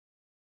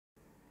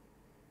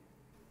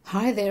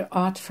Hi there,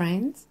 art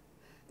friends.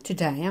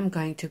 Today I'm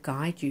going to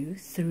guide you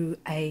through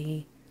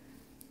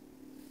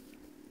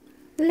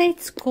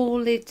let's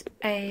call it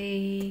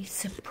a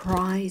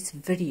surprise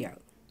video.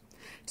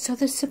 So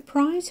the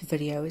surprise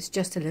video is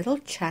just a little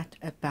chat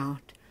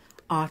about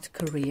art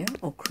career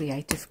or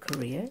creative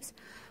careers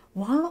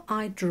while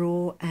I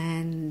draw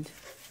and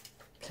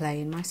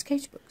play in my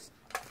sketchbooks.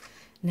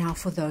 Now,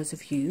 for those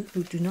of you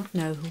who do not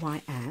know who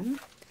I am,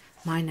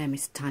 my name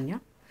is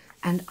Tanya,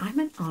 and I'm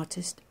an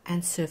artist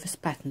and surface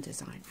pattern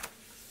designer.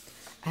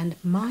 And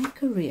my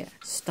career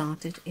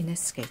started in a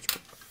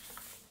sketchbook.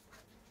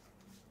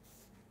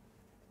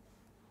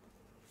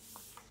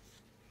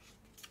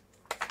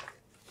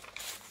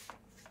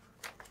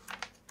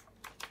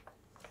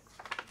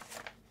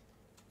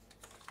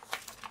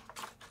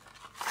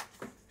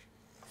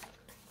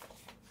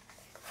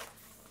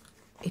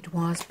 It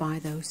was by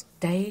those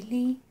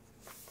daily,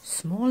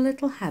 small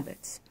little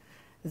habits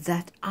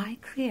that I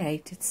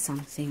created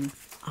something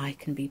I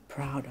can be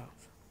proud of.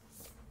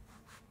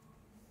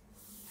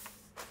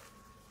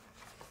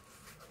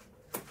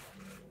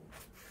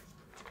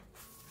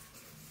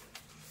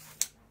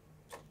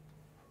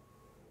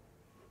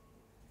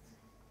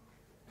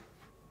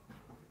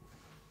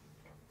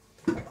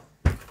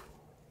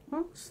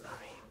 Oh, sorry.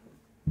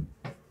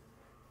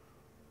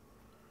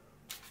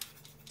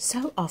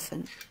 So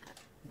often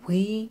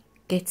we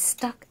get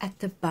stuck at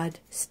the bud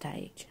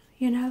stage,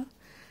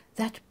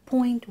 that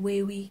point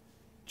where we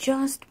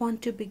just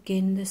want to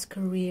begin this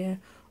career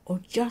or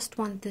just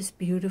want this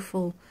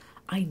beautiful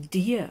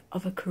idea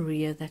of a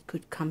career that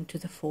could come to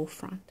the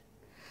forefront.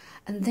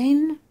 And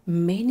then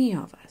many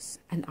of us,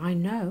 and I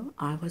know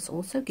I was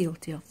also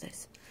guilty of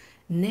this,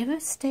 never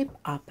step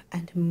up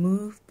and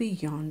move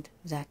beyond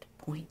that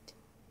point.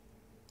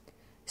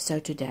 So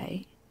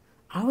today,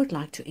 I would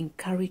like to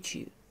encourage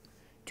you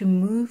to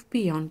move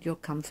beyond your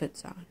comfort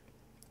zone.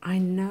 I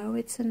know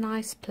it's a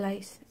nice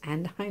place,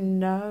 and I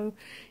know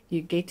you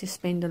get to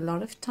spend a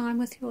lot of time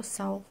with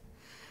yourself,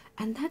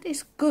 and that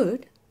is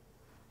good,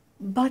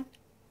 but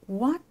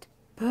what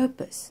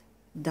purpose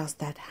does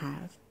that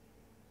have?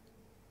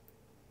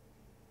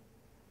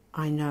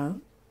 I know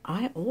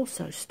I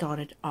also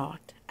started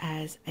art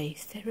as a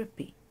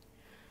therapy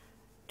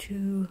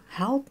to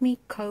help me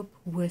cope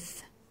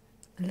with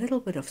a little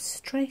bit of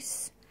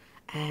stress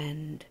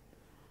and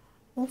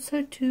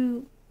also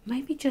to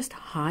maybe just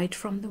hide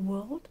from the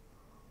world.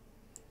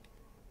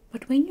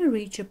 But when you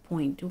reach a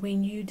point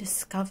when you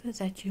discover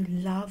that you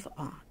love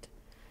art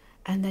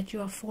and that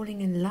you are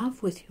falling in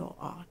love with your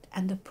art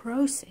and the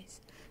process,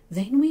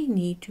 then we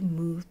need to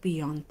move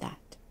beyond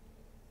that.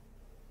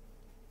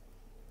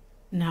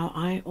 Now,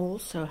 I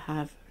also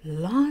have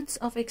lots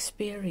of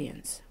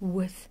experience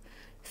with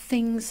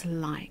things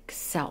like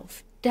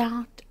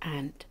self-doubt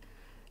and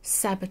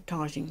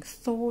sabotaging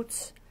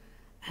thoughts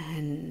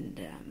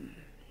and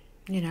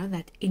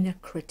that inner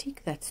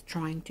critic that's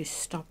trying to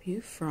stop you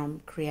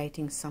from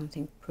creating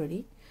something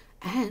pretty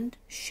and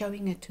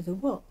showing it to the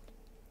world.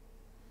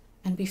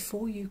 And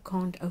before you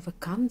can't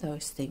overcome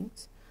those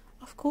things,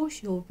 of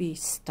course you'll be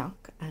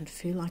stuck and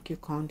feel like you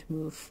can't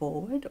move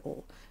forward,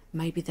 or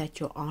maybe that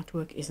your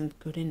artwork isn't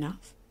good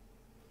enough.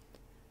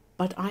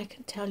 But I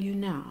can tell you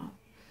now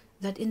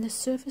that in the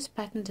surface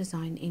pattern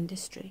design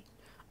industry,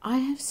 I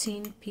have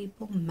seen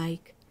people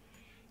make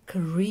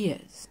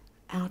careers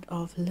out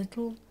of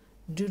little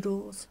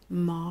doodles,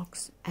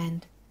 marks,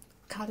 and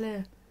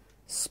color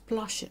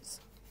splashes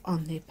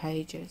on their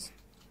pages.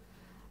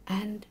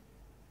 And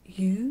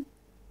you,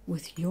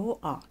 with your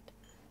art,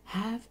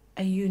 have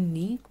a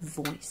unique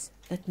voice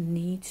that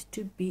needs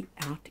to be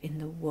out in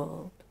the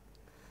world.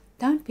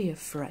 Don't be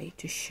afraid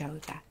to show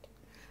that,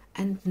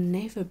 and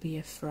never be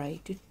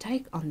afraid to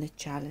take on the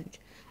challenge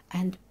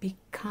and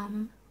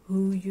become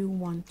who you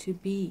want to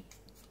be.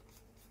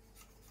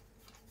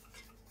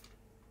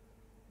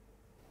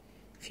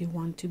 If you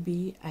want to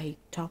be a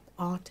top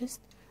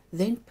artist,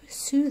 then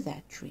pursue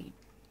that dream.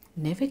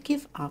 Never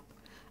give up,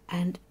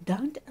 and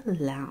don't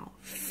allow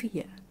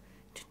fear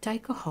to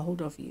take a hold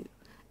of you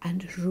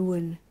and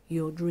ruin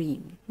your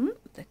dream.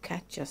 The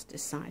cat just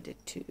decided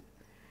to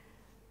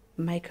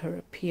make her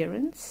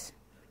appearance.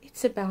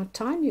 It's about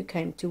time you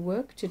came to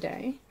work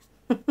today.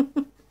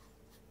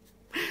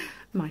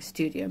 My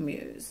studio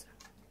muse.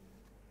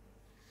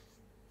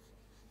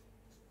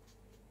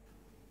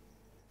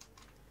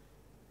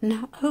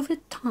 Now, over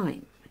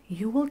time,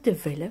 you will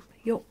develop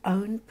your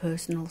own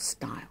personal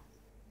style.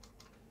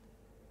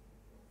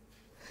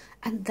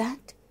 And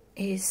that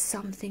is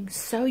something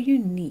so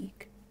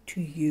unique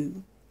to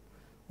you.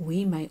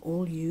 We may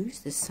all use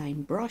the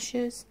same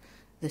brushes,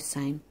 the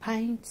same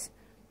paints,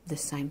 the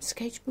same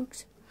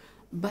sketchbooks,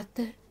 but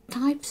the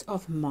types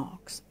of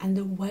marks and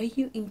the way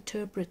you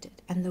interpret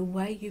it and the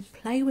way you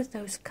play with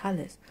those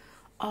colors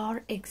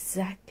are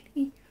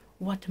exactly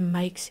what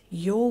makes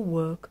your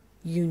work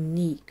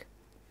unique.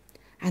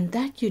 And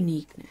that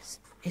uniqueness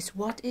is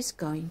what is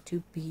going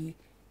to be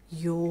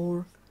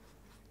your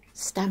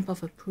stamp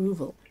of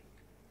approval.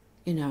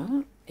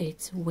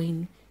 It's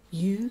when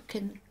you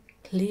can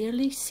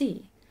clearly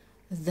see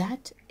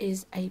that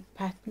is a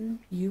pattern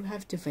you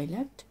have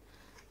developed,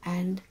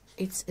 and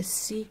it's a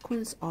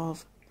sequence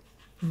of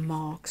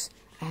marks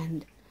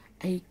and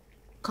a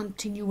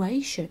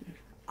continuation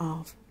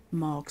of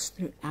marks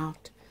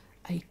throughout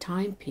a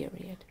time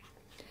period.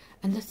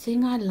 And the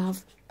thing I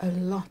love a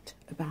lot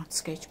about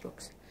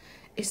sketchbooks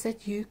is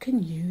that you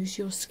can use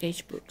your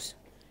sketchbooks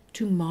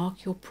to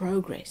mark your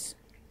progress.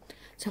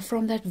 So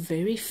from that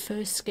very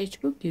first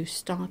sketchbook, you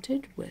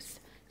started with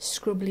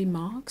scribbly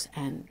marks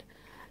and,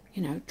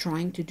 you know,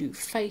 trying to do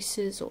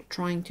faces or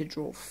trying to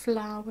draw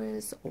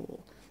flowers or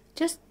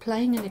just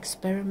playing and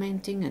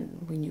experimenting.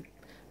 And when you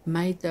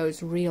made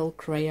those real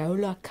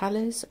Crayola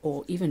colors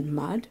or even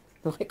mud,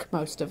 like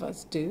most of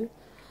us do,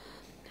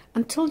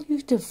 until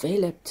you've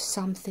developed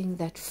something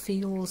that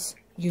feels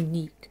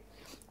unique.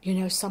 You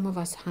know, some of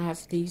us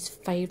have these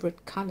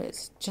favorite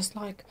colors, just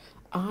like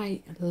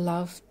I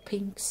love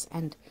pinks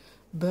and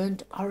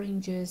burnt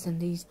oranges and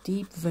these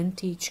deep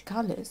vintage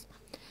colors.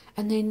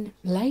 And then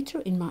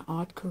later in my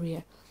art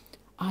career,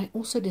 I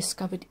also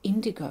discovered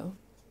indigo,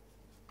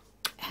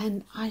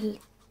 and I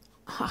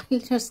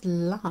just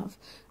love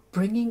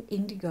bringing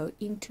indigo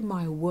into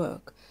my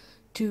work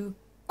to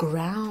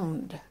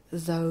ground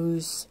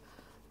those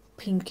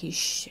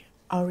pinkish,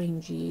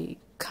 orangey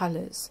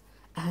colors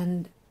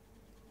and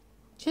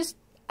just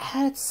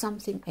add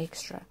something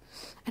extra.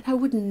 And I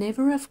would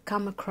never have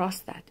come across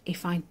that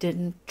if I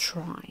didn't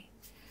try.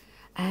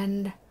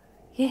 And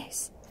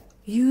yes,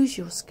 use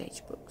your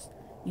sketchbooks.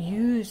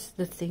 Use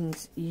the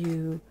things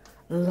you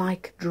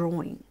like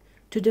drawing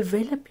to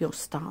develop your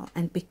style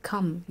and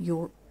become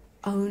your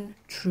own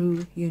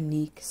true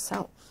unique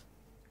self.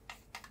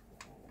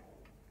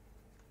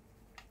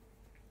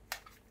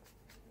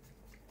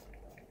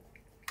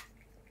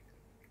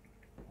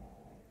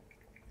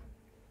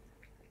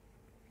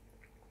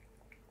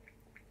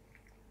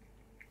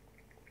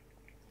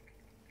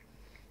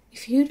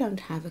 If you don't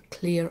have a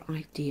clear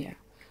idea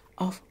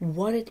of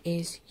what it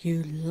is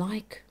you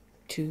like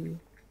to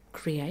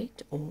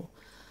create or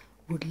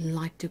would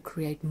like to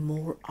create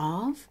more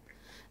of,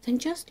 then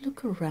just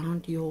look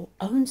around your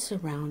own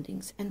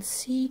surroundings and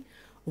see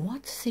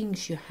what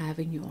things you have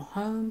in your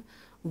home,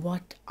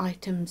 what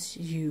items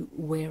you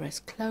wear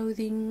as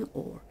clothing,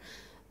 or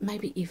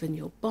maybe even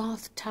your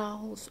bath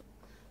towels,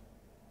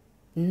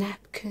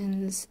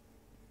 napkins,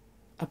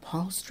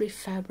 upholstery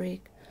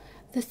fabric,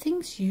 the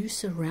things you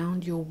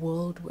surround your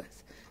world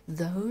with.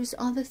 Those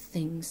are the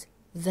things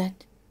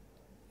that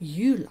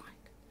you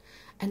like.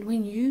 And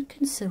when you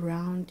can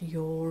surround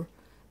your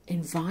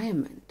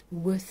environment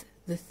with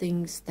the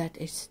things that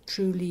is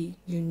truly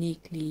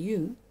uniquely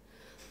you,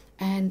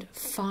 and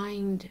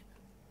find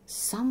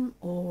some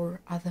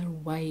or other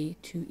way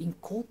to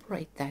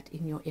incorporate that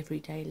in your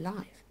everyday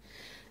life,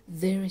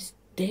 there is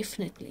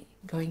definitely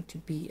going to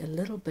be a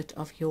little bit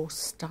of your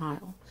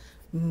style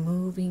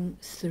moving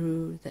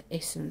through the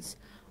essence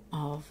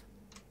of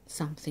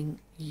something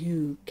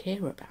you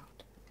care about.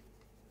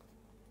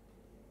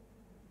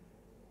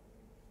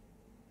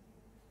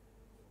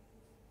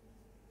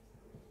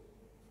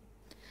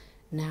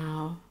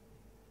 Now,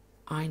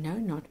 I know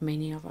not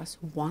many of us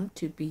want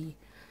to be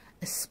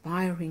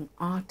aspiring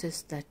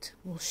artists that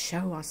will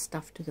show our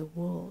stuff to the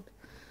world,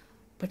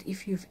 but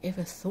if you've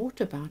ever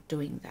thought about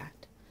doing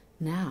that,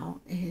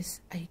 now is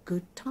a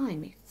good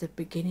time. It's the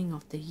beginning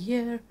of the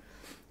year,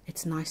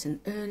 it's nice and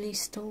early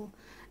still,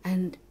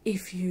 and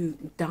if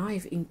you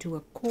dive into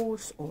a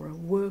course or a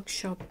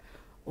workshop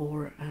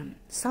or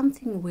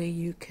something where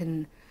you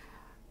can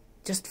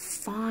just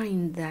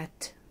find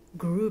that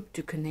group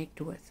to connect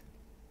with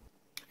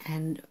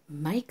and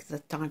make the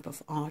type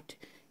of art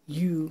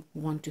you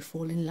want to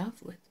fall in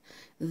love with,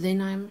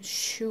 then I'm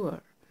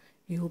sure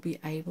you'll be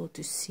able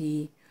to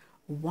see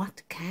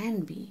what can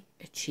be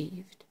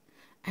achieved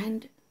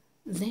and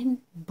then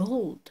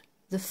build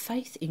the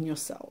faith in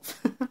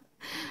yourself.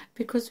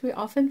 Because we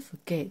often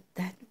forget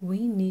that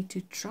we need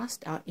to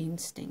trust our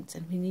instincts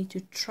and we need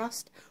to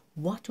trust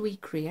what we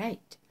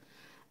create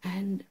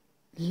and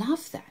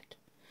love that.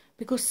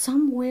 Because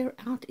somewhere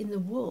out in the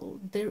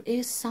world, there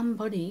is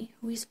somebody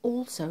who is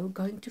also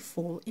going to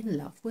fall in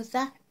love with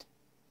that.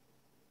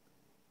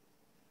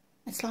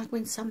 It's like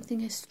when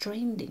something is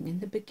trending. In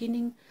the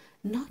beginning,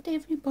 not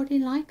everybody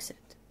likes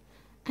it.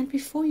 And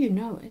before you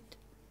know it,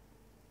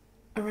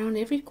 around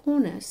every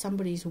corner,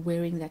 somebody's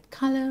wearing that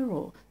color,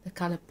 or the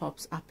color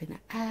pops up in an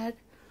ad,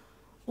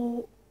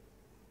 or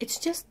it's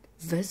just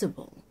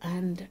visible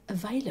and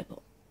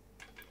available.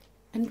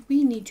 And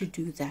we need to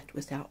do that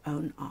with our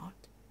own art.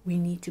 We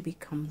need to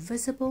become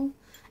visible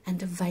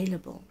and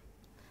available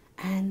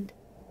and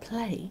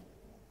play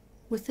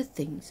with the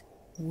things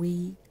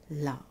we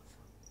love.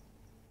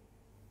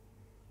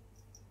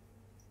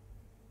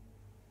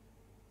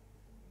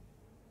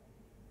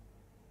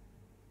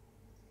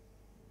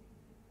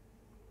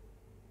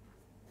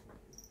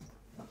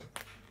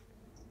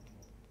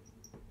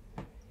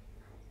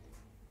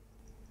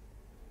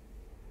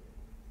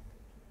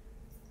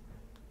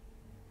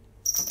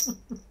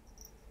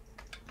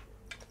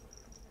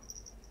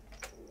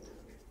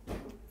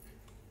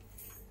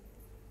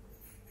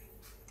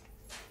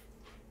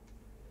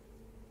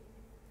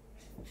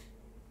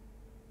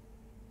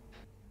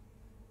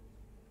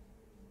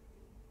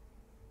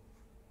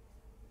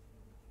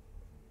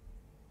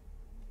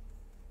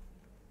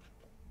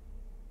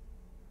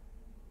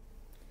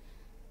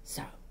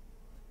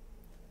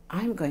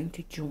 I'm going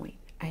to join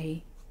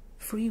a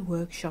free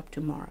workshop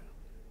tomorrow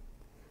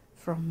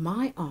from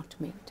my art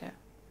mentor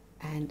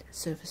and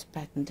surface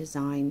pattern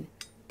design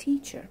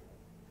teacher,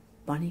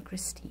 Bonnie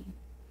Christine.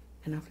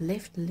 And I've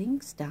left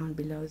links down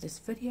below this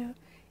video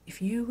if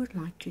you would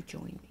like to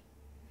join me.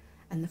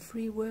 And the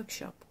free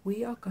workshop,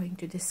 we are going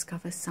to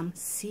discover some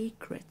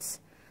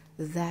secrets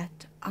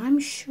that I'm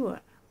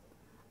sure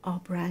are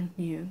brand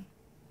new,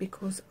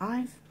 because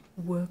I've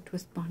worked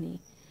with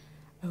Bonnie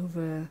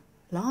over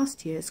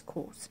last year's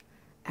course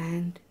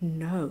and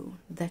know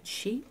that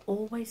she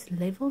always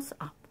levels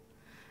up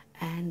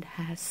and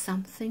has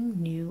something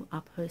new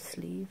up her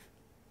sleeve.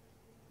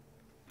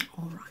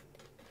 Alright,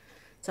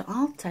 so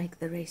I'll take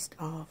the rest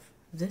of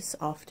this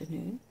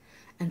afternoon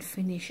and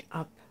finish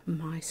up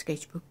my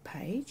sketchbook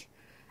page,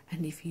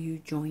 and if you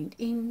joined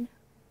in,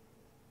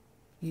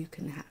 you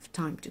can have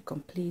time to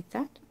complete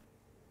that.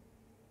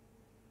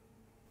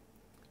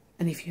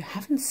 And if you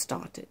haven't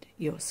started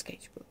your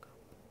sketchbook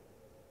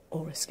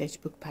or a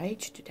sketchbook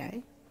page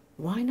today,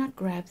 why not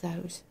grab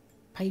those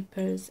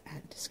papers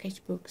and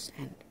sketchbooks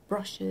and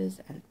brushes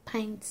and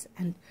paints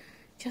and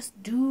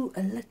just do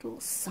a little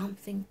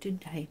something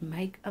today.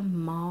 Make a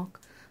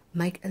mark,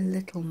 make a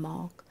little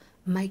mark,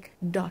 make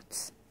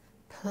dots,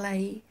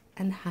 play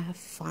and have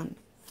fun.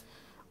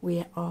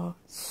 We are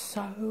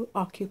so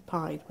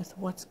occupied with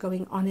what's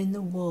going on in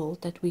the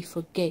world that we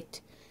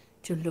forget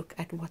to look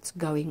at what's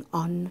going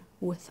on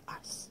with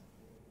us.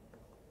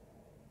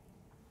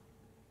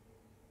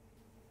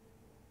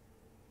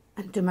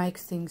 And to make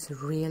things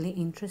really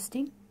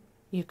interesting,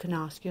 you can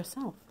ask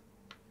yourself,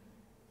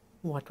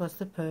 what was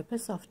the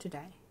purpose of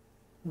today?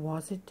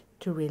 Was it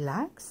to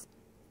relax,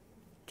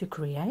 to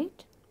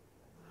create,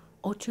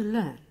 or to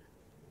learn?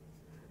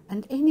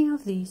 And any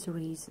of these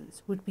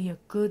reasons would be a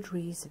good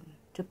reason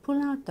to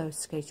pull out those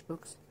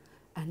sketchbooks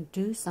and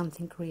do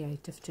something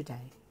creative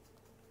today.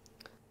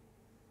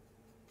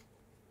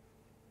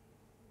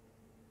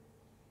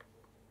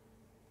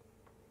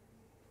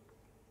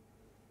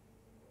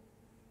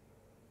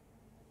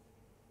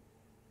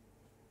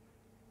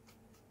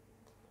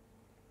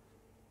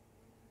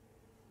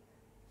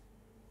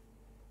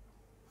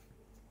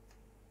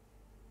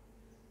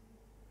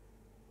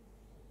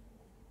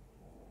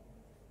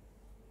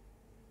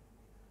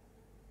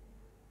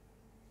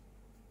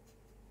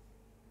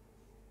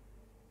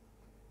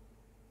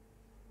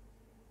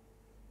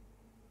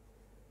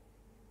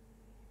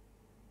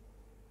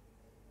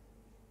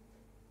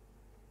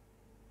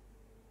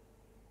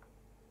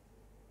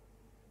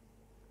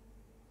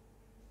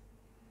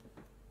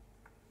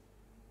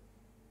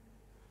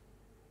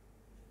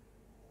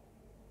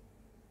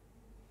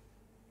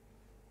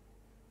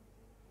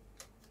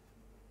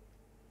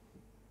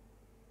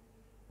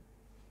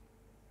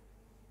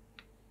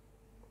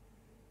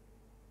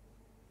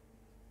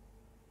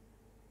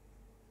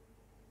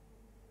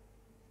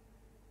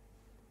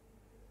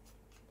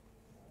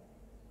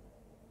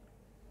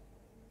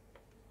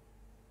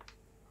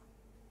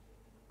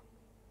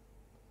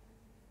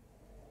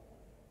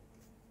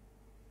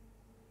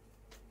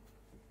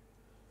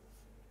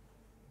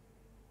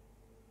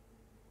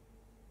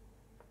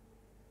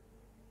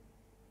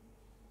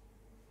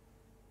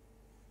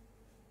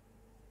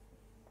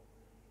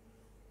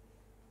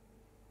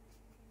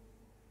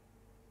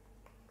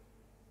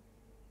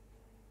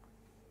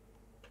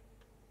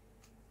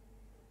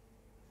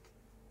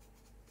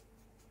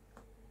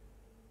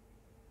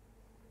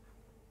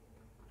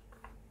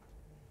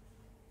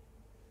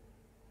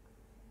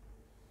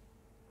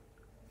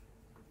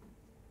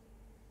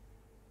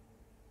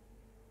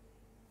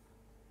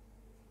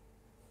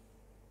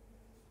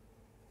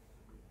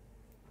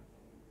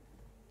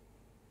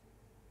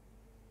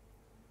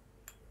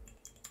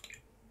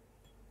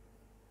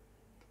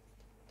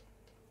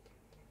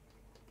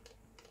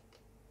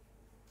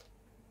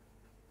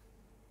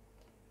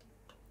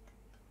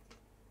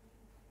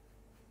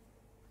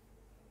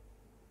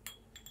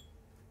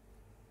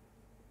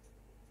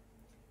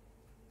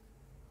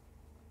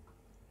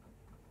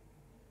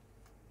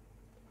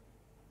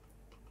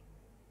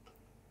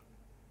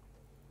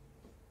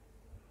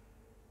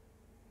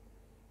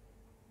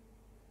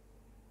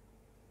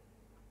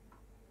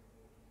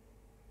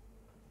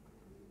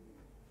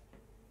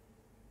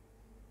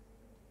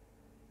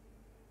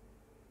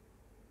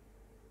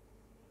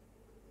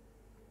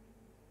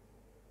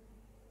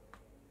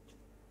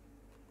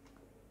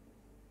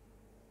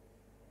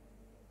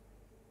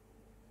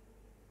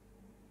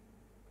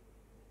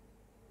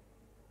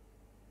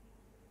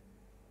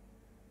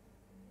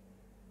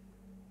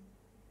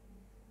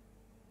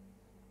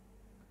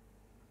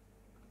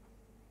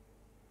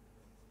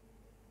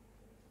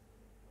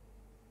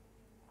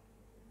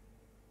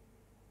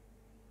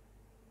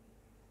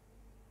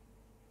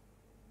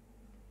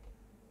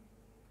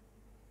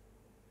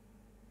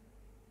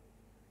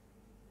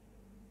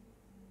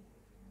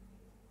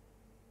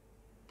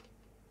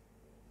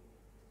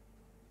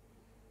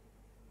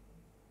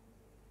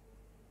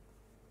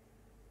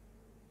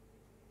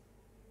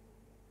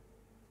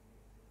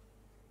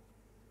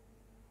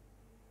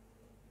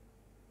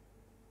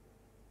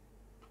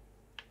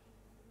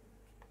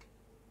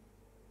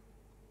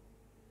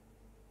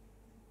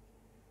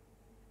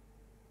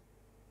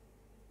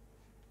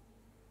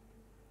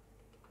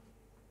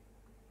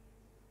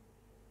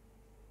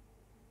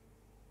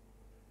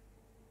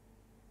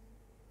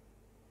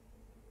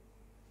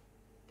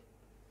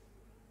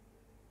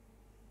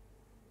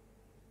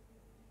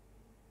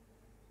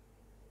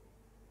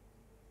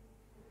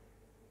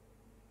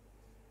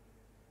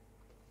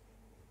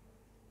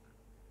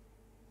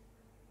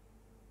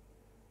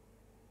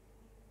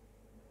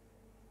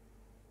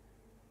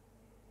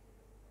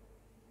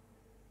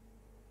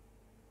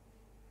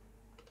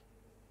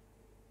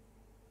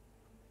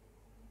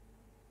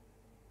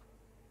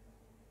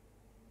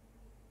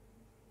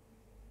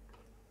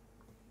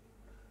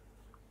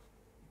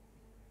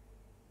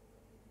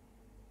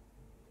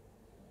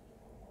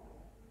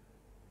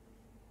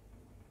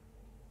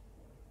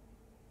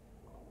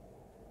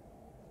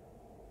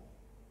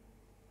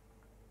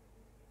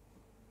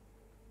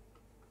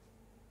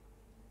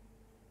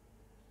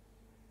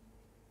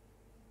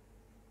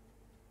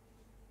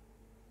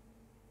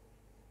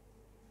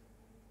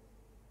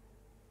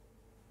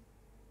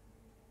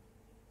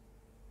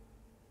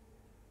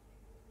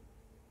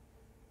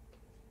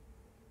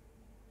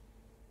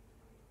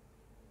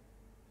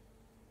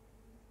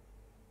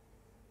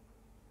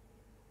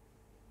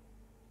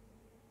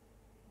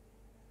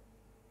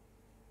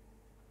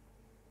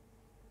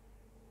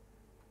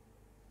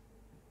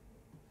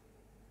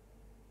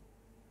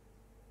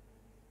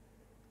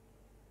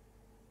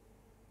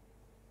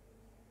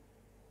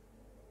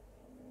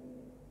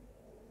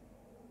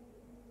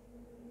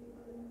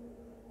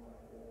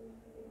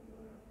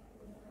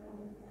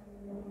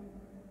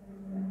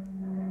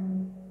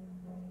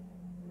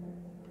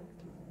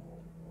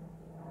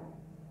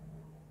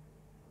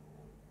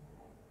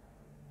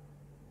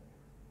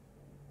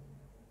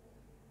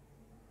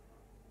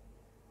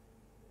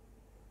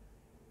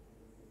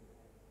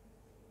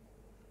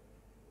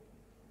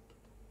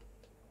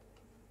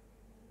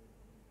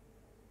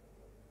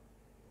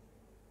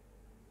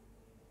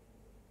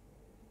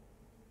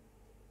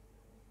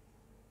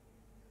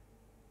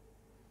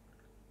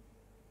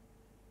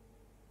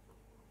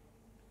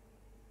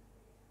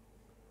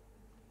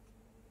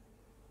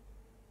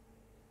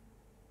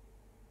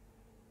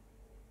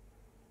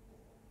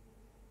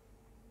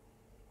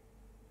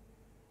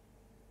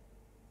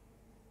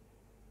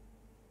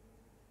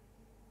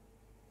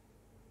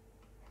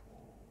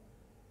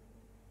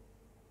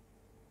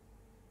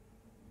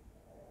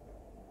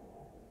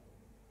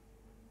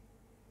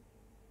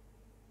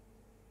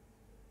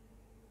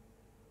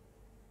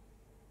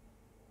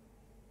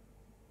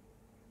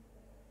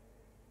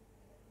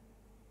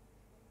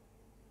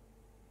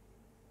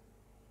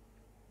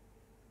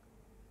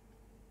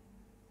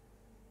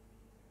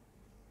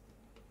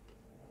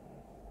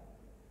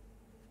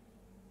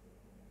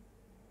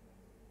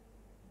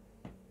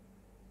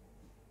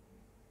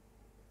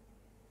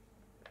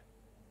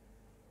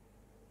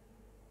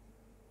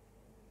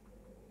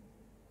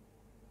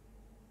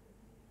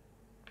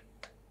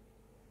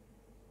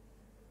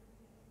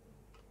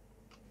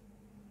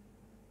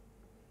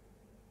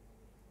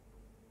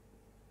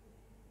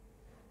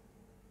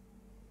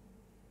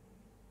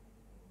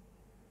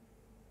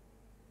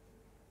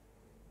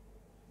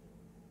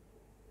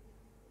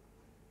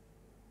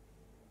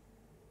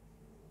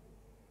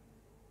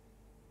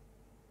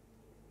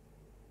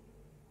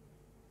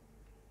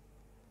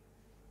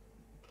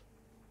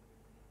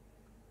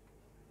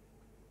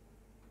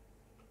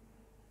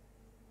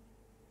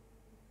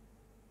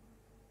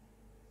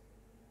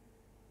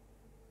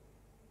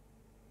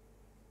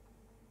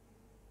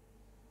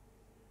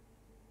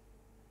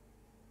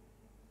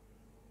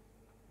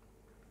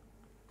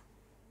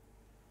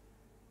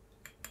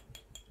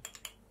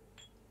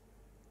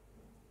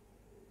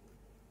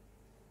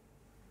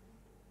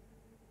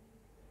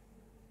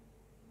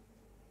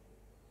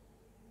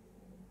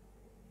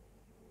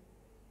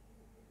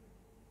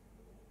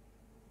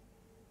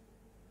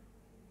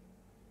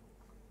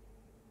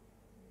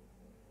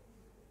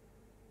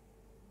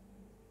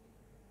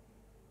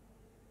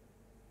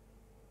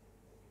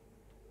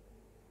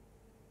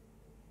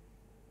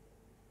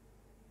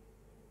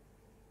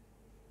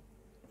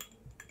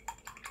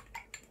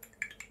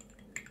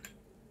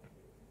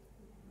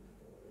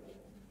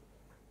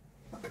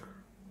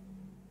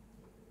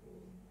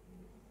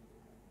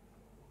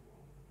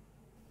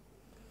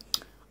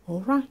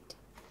 Alright,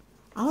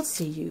 I'll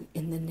see you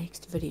in the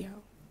next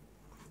video.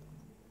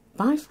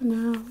 Bye for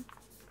now.